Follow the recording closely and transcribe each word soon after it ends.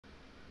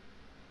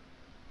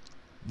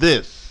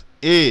This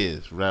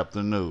is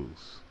Raptor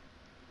News.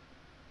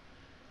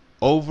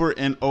 Over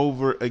and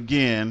over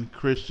again,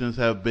 Christians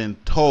have been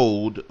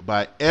told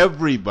by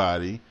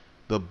everybody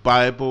the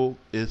Bible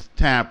is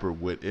tampered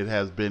with. It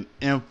has been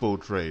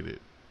infiltrated.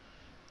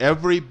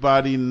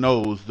 Everybody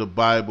knows the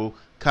Bible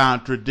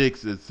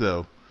contradicts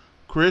itself.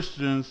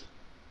 Christians,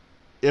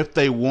 if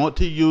they want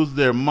to use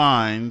their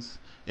minds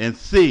and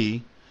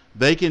see,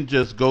 they can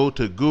just go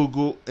to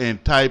Google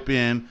and type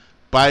in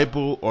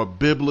Bible or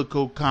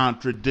biblical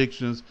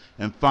contradictions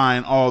and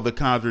find all the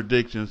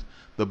contradictions.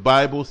 The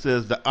Bible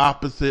says the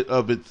opposite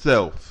of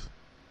itself.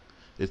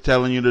 It's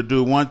telling you to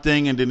do one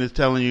thing and then it's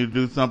telling you to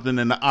do something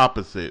in the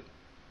opposite.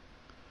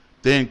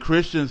 Then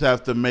Christians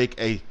have to make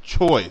a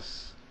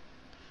choice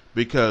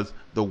because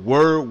the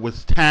word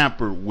was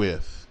tampered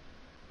with.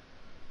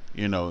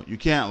 You know, you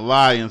can't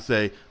lie and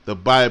say the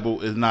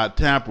Bible is not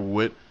tampered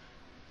with.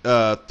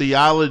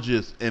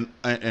 Theologists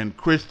and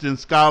Christian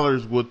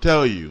scholars will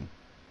tell you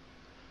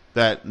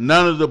that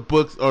none of the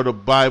books of the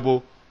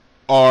Bible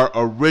are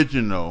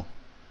original.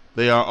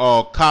 They are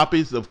all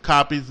copies of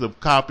copies of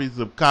copies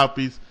of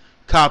copies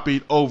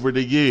copied over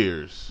the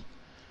years.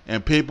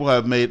 And people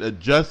have made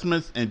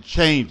adjustments and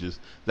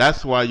changes.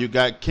 That's why you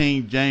got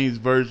King James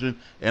Version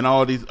and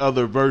all these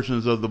other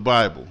versions of the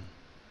Bible.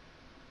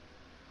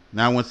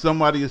 Now when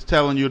somebody is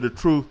telling you the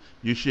truth,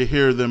 you should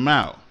hear them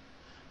out.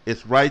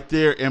 It's right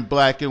there in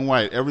black and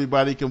white.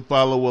 Everybody can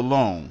follow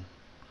along.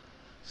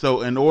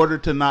 So in order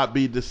to not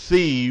be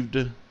deceived,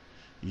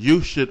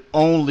 you should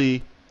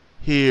only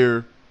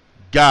hear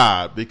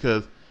God,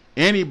 because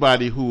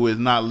anybody who is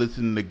not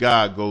listening to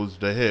God goes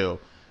to hell.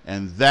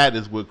 And that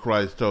is what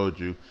Christ told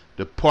you.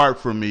 Depart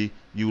from me,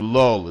 you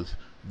lawless,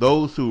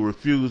 those who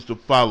refuse to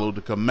follow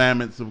the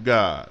commandments of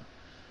God.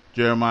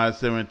 Jeremiah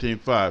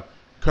 17:5.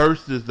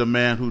 Cursed is the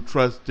man who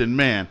trusts in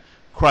man.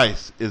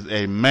 Christ is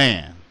a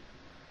man.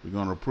 We're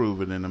going to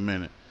prove it in a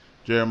minute.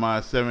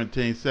 Jeremiah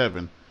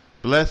 17:7.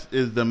 Blessed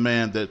is the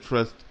man that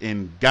trusts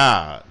in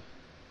God,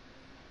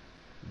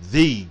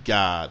 the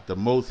God, the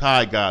Most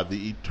High God,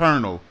 the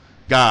eternal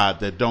God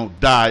that don't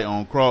die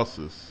on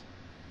crosses.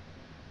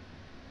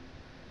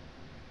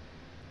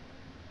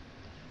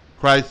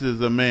 Christ is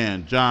a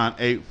man. John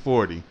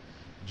 8:40.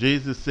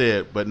 Jesus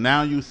said, but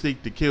now you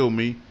seek to kill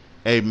me,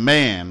 a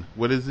man.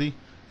 What is he?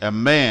 A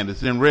man.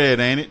 It's in red,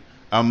 ain't it?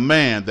 A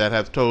man that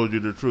hath told you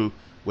the truth,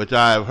 which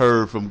I have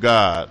heard from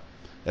God.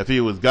 If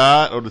he was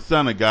God or the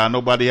Son of God,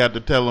 nobody had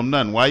to tell him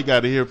nothing. Why you got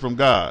to hear from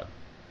God?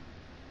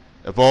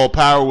 If all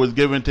power was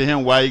given to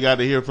him, why you got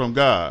to hear from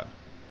God?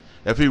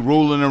 If he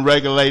ruling and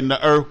regulating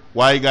the earth,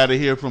 why you got to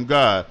hear from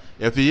God?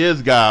 If he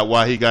is God,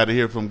 why he got to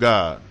hear from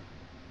God?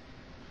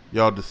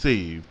 Y'all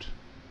deceived.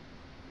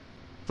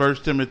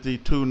 1 Timothy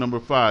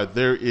 2:5.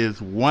 There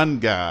is one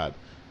God,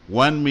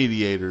 one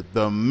mediator,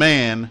 the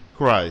man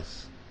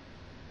Christ.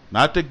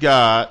 Not the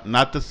God,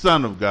 not the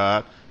Son of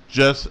God,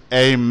 just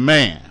a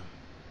man.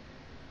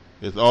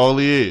 It's all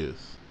he is.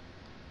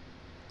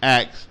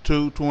 Acts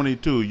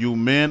 2:22. You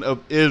men of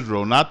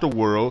Israel, not the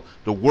world.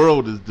 The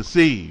world is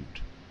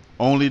deceived.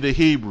 Only the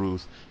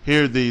Hebrews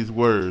hear these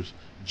words.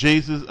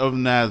 Jesus of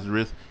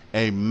Nazareth,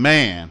 a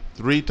man.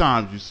 3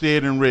 times. You see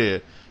it in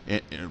red.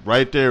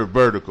 Right there,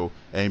 vertical.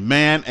 A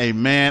man, a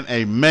man,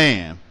 a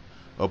man.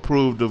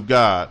 Approved of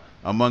God.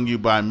 Among you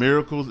by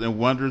miracles and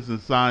wonders and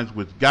signs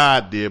which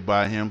God did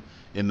by him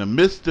in the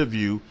midst of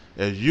you,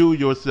 as you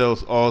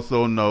yourselves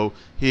also know.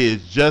 He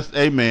is just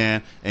a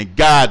man, and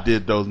God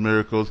did those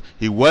miracles.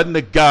 He wasn't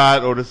the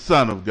God or the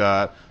Son of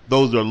God.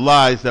 Those are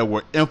lies that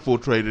were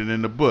infiltrated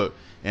in the book.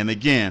 And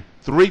again,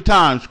 3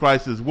 times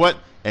Christ is what?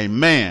 A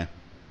man.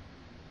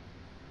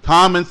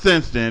 Common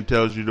sense then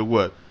tells you to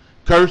what?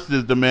 Cursed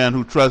is the man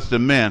who trusts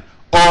in man.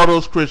 All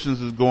those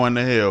Christians is going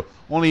to hell.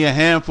 Only a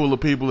handful of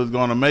people is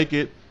going to make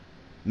it.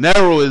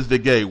 Narrow is the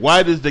gate.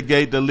 Wide is the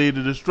gate that lead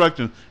to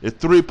destruction.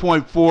 It's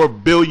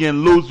 3.4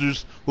 billion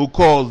losers who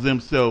calls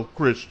themselves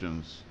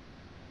Christians.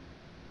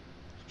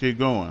 Keep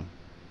going.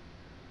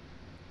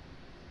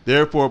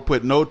 Therefore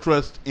put no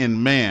trust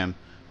in man.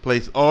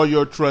 Place all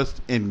your trust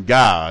in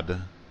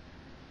God.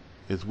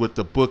 Is what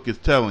the book is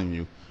telling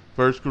you.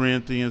 1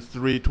 Corinthians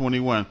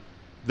 3:21.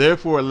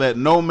 Therefore let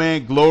no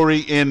man glory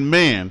in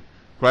man.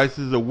 Christ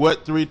is a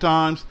what 3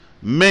 times?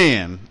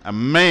 Man. A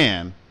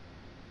man.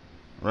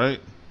 Right?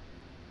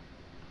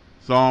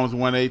 Psalms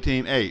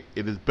 118:8.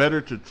 It is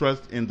better to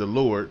trust in the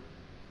Lord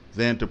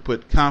than to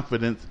put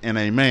confidence in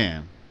a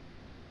man.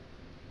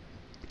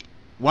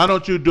 Why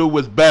don't you do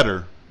what's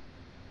better?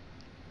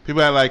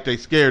 People act like they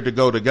scared to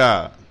go to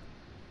God.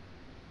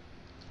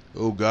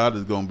 Oh, God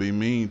is going to be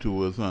mean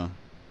to us, huh?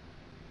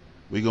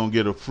 We're going to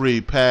get a free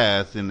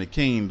pass in the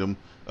kingdom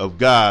of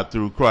God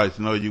through Christ.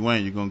 No, you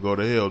ain't. You're going to go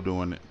to hell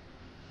doing it.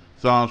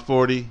 Psalms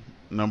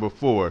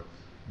 40:4.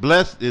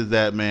 Blessed is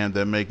that man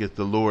that maketh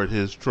the Lord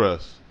his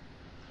trust.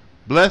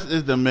 Blessed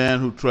is the man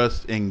who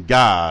trusts in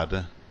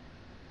God.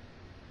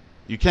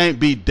 You can't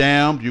be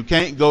damned. You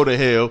can't go to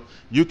hell.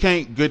 You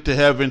can't get to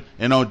heaven,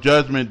 and on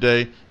Judgment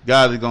Day,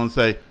 God is going to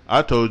say,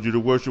 I told you to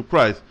worship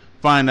Christ.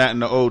 Find that in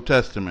the Old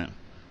Testament.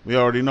 We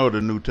already know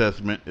the New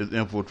Testament is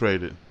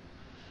infiltrated.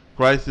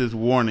 Christ is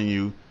warning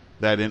you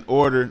that in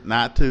order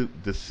not to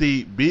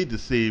be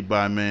deceived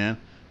by man,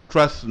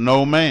 trust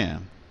no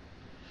man.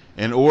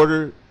 In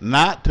order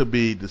not to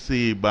be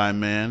deceived by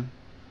man,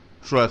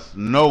 trust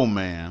no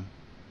man.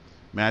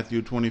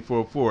 Matthew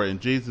 24:4. And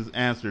Jesus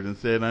answered and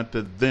said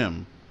unto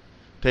them,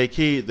 take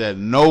heed that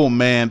no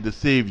man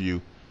deceive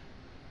you.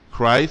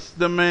 Christ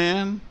the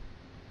man?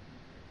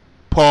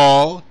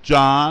 Paul,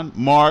 John,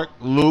 Mark,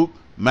 Luke,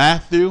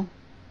 Matthew?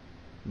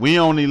 We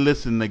only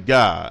listen to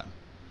God.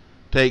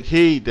 Take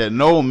heed that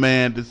no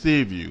man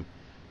deceive you.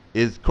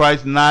 Is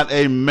Christ not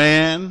a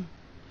man?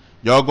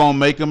 Y'all gonna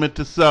make him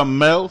into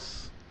something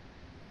else?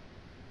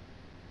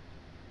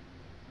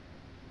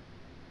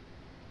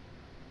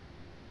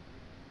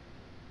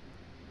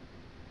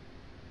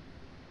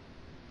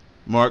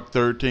 Mark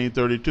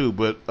 13:32.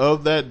 But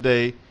of that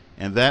day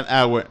and that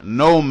hour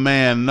no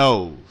man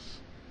knows.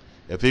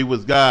 If he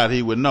was God,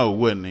 he would know,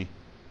 wouldn't he?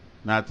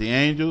 Not the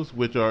angels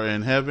which are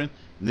in heaven,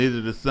 neither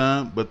the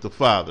Son, but the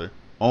Father.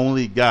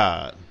 Only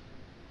God.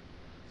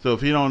 So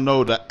if he don't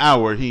know the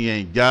hour, he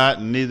ain't God,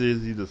 and neither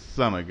is he the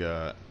Son of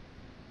God.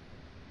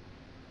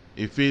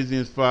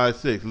 Ephesians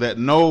 5:6. Let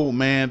no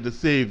man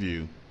deceive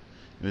you.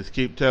 And let's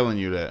keep telling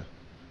you that.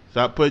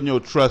 Stop putting your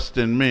trust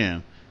in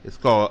men. It's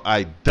called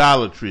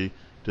idolatry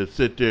to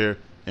sit there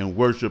and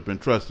worship and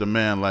trust a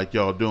man like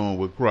y'all doing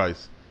with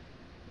Christ.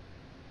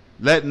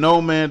 Let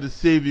no man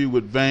deceive you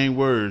with vain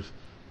words,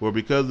 for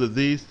because of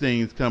these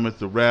things cometh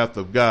the wrath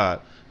of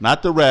God.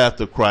 Not the wrath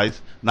of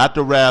Christ, not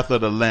the wrath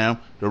of the Lamb,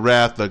 the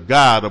wrath of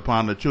God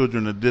upon the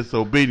children of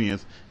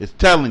disobedience. It's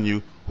telling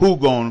you who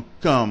gonna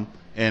come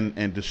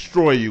and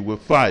destroy you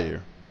with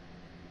fire.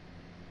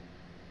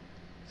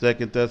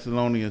 2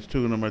 Thessalonians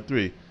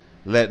 2:3.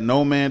 Let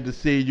no man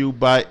deceive you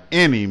by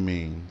any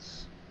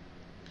means.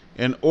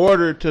 In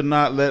order to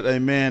not let a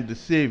man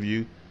deceive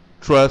you,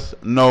 trust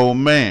no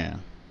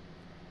man.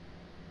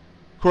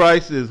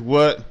 Christ is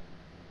what?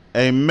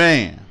 A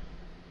man.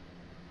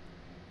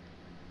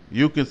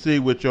 You can see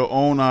with your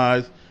own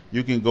eyes.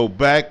 You can go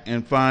back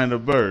and find a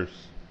verse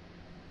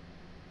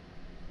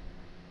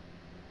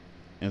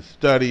and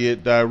study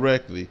it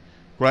directly.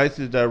 Christ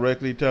is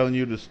directly telling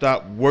you to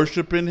stop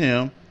worshiping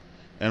him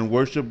and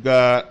worship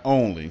God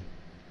only.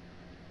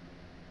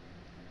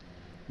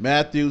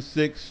 Matthew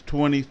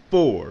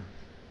 6:24.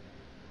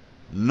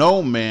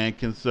 No man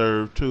can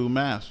serve two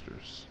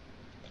masters.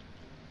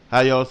 How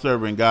y'all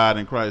serving God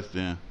and Christ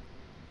then?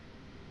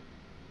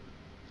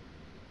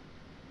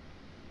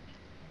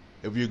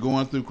 If you're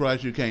going through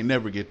Christ, you can't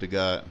never get to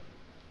God.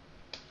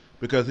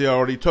 Because he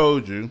already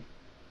told you,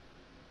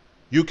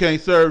 you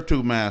can't serve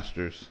two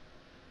masters.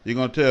 You're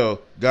going to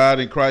tell God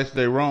and Christ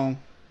they're wrong.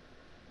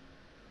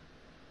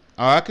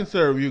 Oh, I can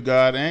serve you,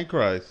 God and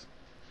Christ.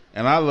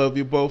 And I love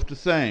you both the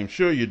same.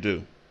 Sure you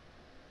do.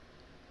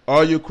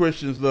 All you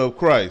Christians love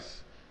Christ.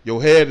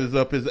 Your head is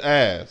up his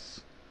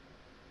ass.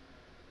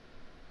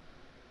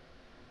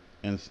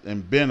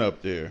 And been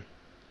up there.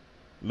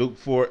 Luke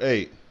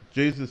 4:8.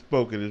 Jesus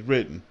spoke, it is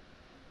written,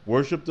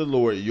 worship the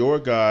Lord your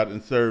God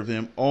and serve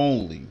him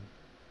only.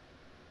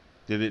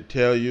 Did it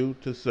tell you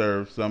to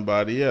serve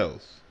somebody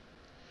else?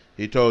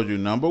 He told you,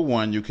 number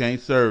one, you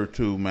can't serve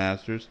two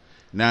masters.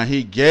 Now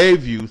he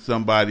gave you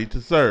somebody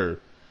to serve.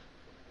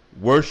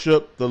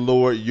 Worship the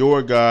Lord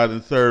your God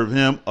and serve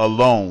him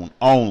alone,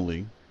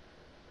 only.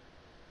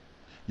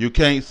 You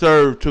can't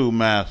serve two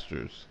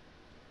masters.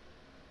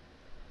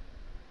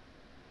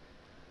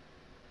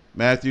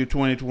 Matthew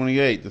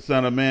 20:28. The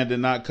Son of Man did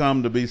not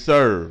come to be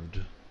served.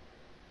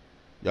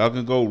 Y'all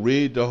can go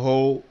read the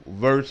whole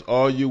verse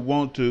all you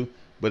want to,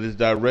 but it's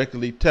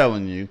directly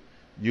telling you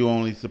you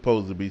only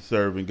supposed to be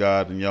serving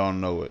God, and y'all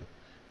know it.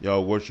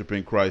 Y'all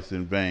worshiping Christ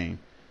in vain.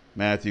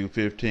 Matthew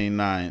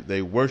 15:9.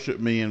 They worship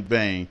me in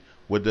vain.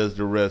 What does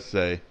the rest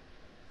say?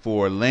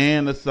 For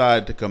laying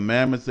aside the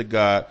commandments of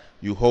God,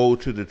 you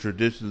hold to the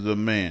traditions of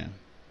man.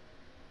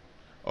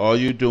 All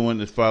you're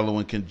doing is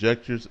following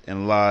conjectures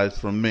and lies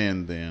from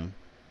men then.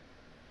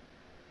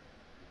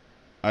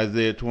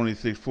 Isaiah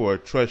 26:4.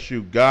 Trust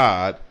you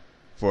God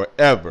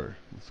forever.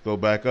 Let's go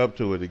back up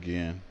to it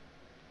again.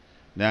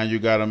 Now you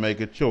got to make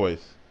a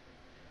choice.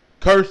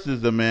 Cursed is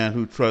the man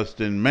who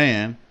trusts in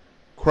man.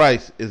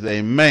 Christ is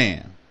a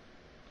man.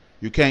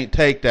 You can't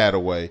take that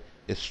away.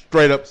 It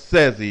straight up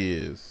says he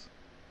is.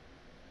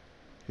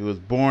 He was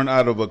born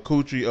out of a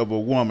coochie of a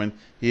woman.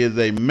 He is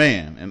a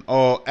man in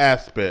all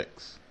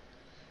aspects.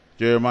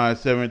 Jeremiah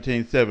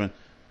 17:7.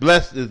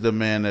 Blessed is the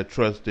man that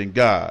trusts in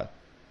God.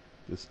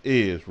 This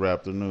is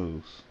Raptor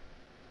News.